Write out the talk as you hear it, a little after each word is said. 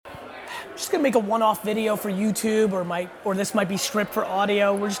Just gonna make a one-off video for YouTube, or this might be stripped for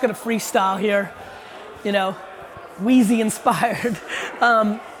audio. We're just gonna freestyle here, Wheezy inspired.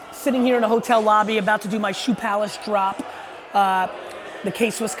 Sitting here in a hotel lobby, about to do my Shoe Palace drop. The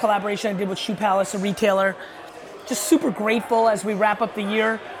K-Swiss collaboration I did with Shoe Palace, a retailer. Just super grateful as we wrap up the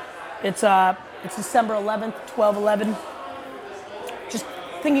year. It's December 11th, 12/11. Just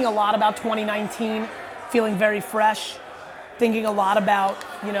thinking a lot about 2019, feeling very fresh. Thinking a lot about,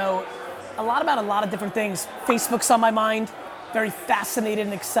 a lot of different things. Facebook's on my mind. Very fascinated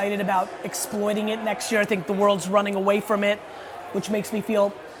and excited about exploiting it next year. I think the world's running away from it, which makes me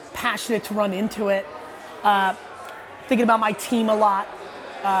feel passionate to run into it. Thinking about my team a lot.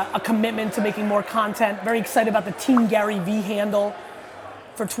 A commitment to making more content. Very excited about the Team Gary V handle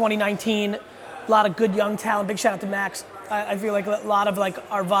for 2019. A lot of good young talent. Big shout out to Max. I feel like a lot of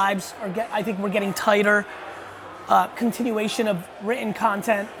our vibes I think we're getting tighter. Continuation of written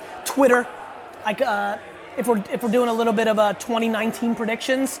content. Twitter. If we're doing a little bit of 2019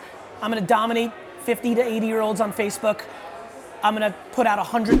 predictions, I'm gonna dominate 50 to 80 year olds on Facebook. I'm gonna put out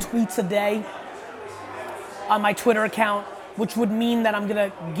 100 tweets a day on my Twitter account, which would mean that I'm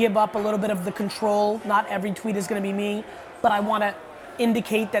gonna give up a little bit of the control. Not every tweet is gonna be me, but I wanna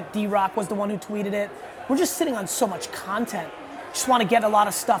indicate that D-Rock was the one who tweeted it. We're just sitting on so much content. Just wanna get a lot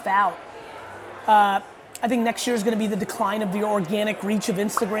of stuff out. I think next year is gonna be the decline of the organic reach of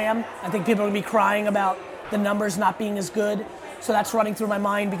Instagram. I think people are gonna be crying about the numbers not being as good. So that's running through my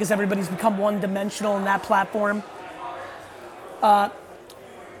mind because everybody's become one-dimensional in that platform.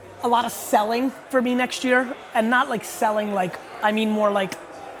 A lot of selling for me next year, and not selling I mean more like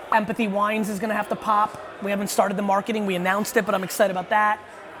Empathy Wines is gonna have to pop. We haven't started the marketing, we announced it, but I'm excited about that.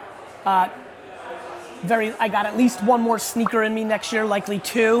 I got at least one more sneaker in me next year, likely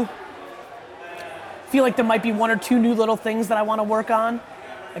two. Feel like there might be one or two new little things that I wanna work on.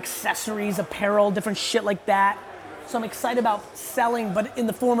 Accessories, apparel, different shit like that. So I'm excited about selling, but in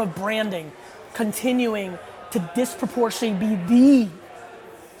the form of branding, continuing to disproportionately be the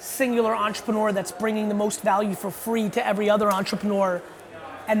singular entrepreneur that's bringing the most value for free to every other entrepreneur,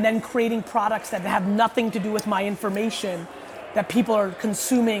 and then creating products that have nothing to do with my information that people are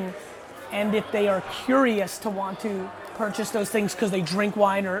consuming, and if they are curious to want to purchase those things because they drink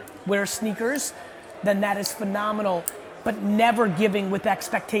wine or wear sneakers, then that is phenomenal, but never giving with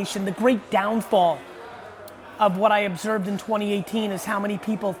expectation. The great downfall of what I observed in 2018 is how many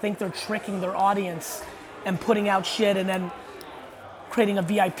people think they're tricking their audience and putting out shit and then creating a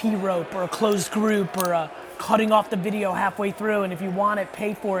VIP rope or a closed group or cutting off the video halfway through, and if you want it,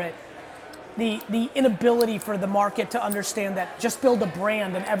 pay for it. The inability for the market to understand that just build a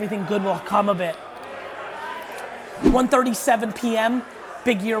brand and everything good will come of it. 1:37 p.m.,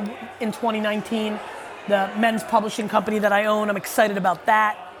 big year in 2019. The men's publishing company that I own, I'm excited about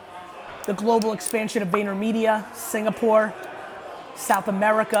that. The global expansion of VaynerMedia, Singapore, South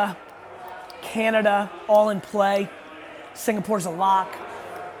America, Canada, all in play. Singapore's a lock.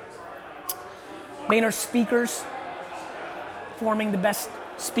 Vayner Speakers, forming the best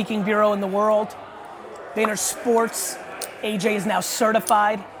speaking bureau in the world. Vayner Sports, AJ is now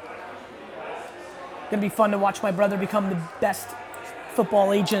certified. Gonna be fun to watch my brother become the best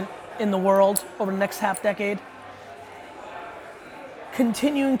football agent in the world over the next half decade.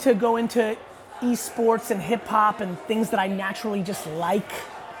 Continuing to go into esports and hip hop and things that I naturally just like.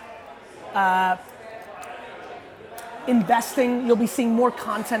 Investing, you'll be seeing more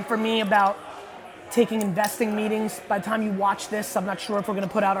content from me about taking investing meetings. By the time you watch this, I'm not sure if we're gonna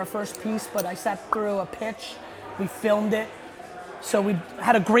put out our first piece, but I sat through a pitch, we filmed it. So we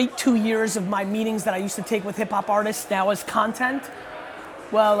had a great 2 years of my meetings that I used to take with hip hop artists now as content.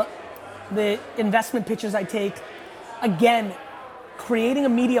 Well, the investment pitches I take, again, creating a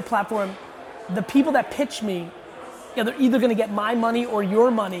media platform, the people that pitch me, they're either gonna get my money or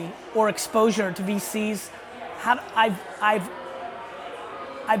your money or exposure to VCs. I've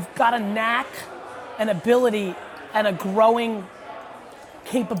got a knack, an ability, and a growing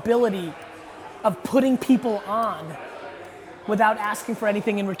capability of putting people on without asking for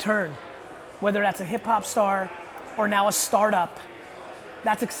anything in return. Whether that's a hip hop star or now a startup.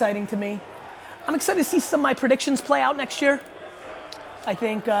 That's exciting to me. I'm excited to see some of my predictions play out next year. I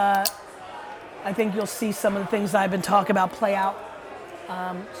think you'll see some of the things I've been talking about play out.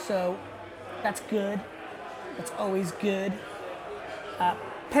 So that's good. That's always good.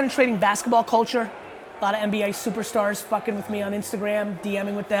 Penetrating basketball culture. A lot of NBA superstars fucking with me on Instagram,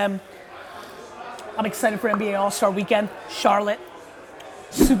 DMing with them. I'm excited for NBA All-Star Weekend. Charlotte,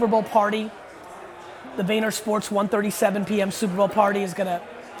 Super Bowl party. The Vayner Sports 1:37 p.m. Super Bowl party is gonna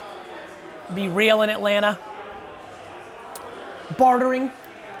be real in Atlanta. Bartering.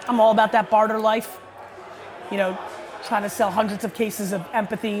 I'm all about that barter life. You know, trying to sell hundreds of cases of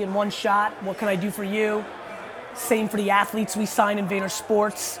empathy in one shot. What can I do for you? Same for the athletes we sign in Vayner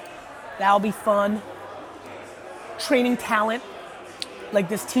Sports. That'll be fun. Training talent, like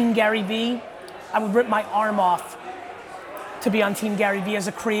this Team Gary Vee. I would rip my arm off to be on Team Gary Vee as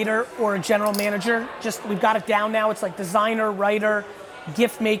a creator or a general manager. Just, we've got it down now. It's like designer, writer,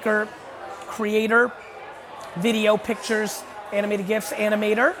 gift maker, creator, video, pictures, animated GIFs,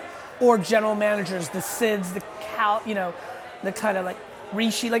 animator, or general managers, the SIDS, the you know, the kind of like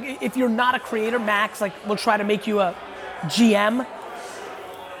Rishi. Like if you're not a creator, Max, like we'll try to make you a GM.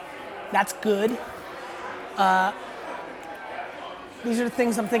 That's good. These are the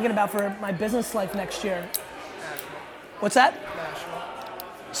things I'm thinking about for my business life next year. What's that?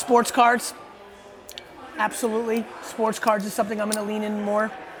 Sports cards. Absolutely. Sports cards is something I'm going to lean in more.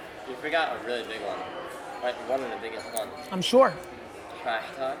 You forgot a really big one. Like one of the biggest ones. I'm sure. Trash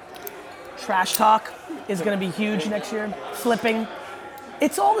talk. Trash talk is going to be huge next year. Flipping.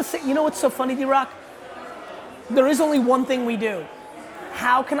 It's all the same. You know what's so funny, D-Rock? There is only one thing we do.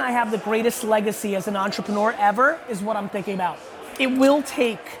 How can I have the greatest legacy as an entrepreneur ever is what I'm thinking about. It will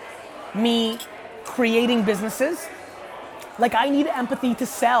take me creating businesses. Like I need empathy to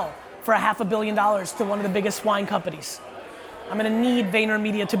sell for $500 million to one of the biggest wine companies. I'm gonna need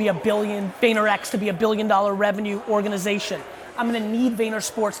VaynerMedia to be VaynerX to be $1 billion revenue organization. I'm gonna need Vayner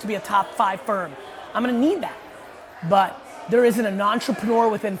Sports to be a top 5 firm. I'm gonna need that. But there isn't an entrepreneur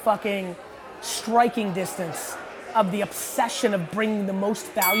within fucking striking distance of the obsession of bringing the most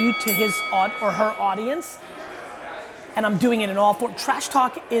value to his or her audience. And I'm doing it in all forms. Trash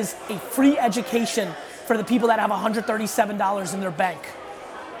Talk is a free education for the people that have $137 in their bank.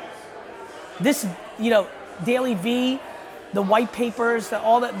 This, you know, Daily V, the white papers,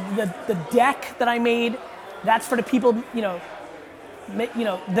 the deck that I made, that's for the people, you know,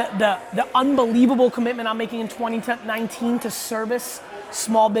 the unbelievable commitment I'm making in 2019 to service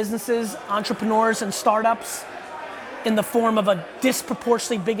small businesses, entrepreneurs, and startups in the form of a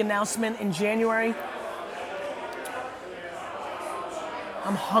disproportionately big announcement in January.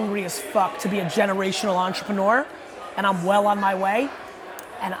 I'm hungry as fuck to be a generational entrepreneur, and I'm well on my way,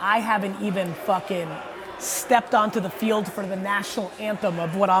 and I haven't even fucking stepped onto the field for the national anthem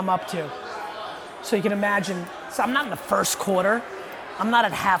of what I'm up to. So you can imagine, so I'm not in the first quarter, I'm not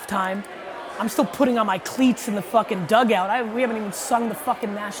at halftime, I'm still putting on my cleats in the fucking dugout. We haven't even sung the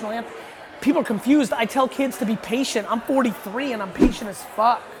fucking national anthem. People are confused. I tell kids to be patient. I'm 43 and I'm patient as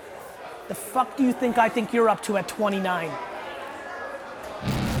fuck. The fuck do you think I think you're up to at 29?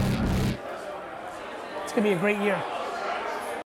 It's gonna be a great year.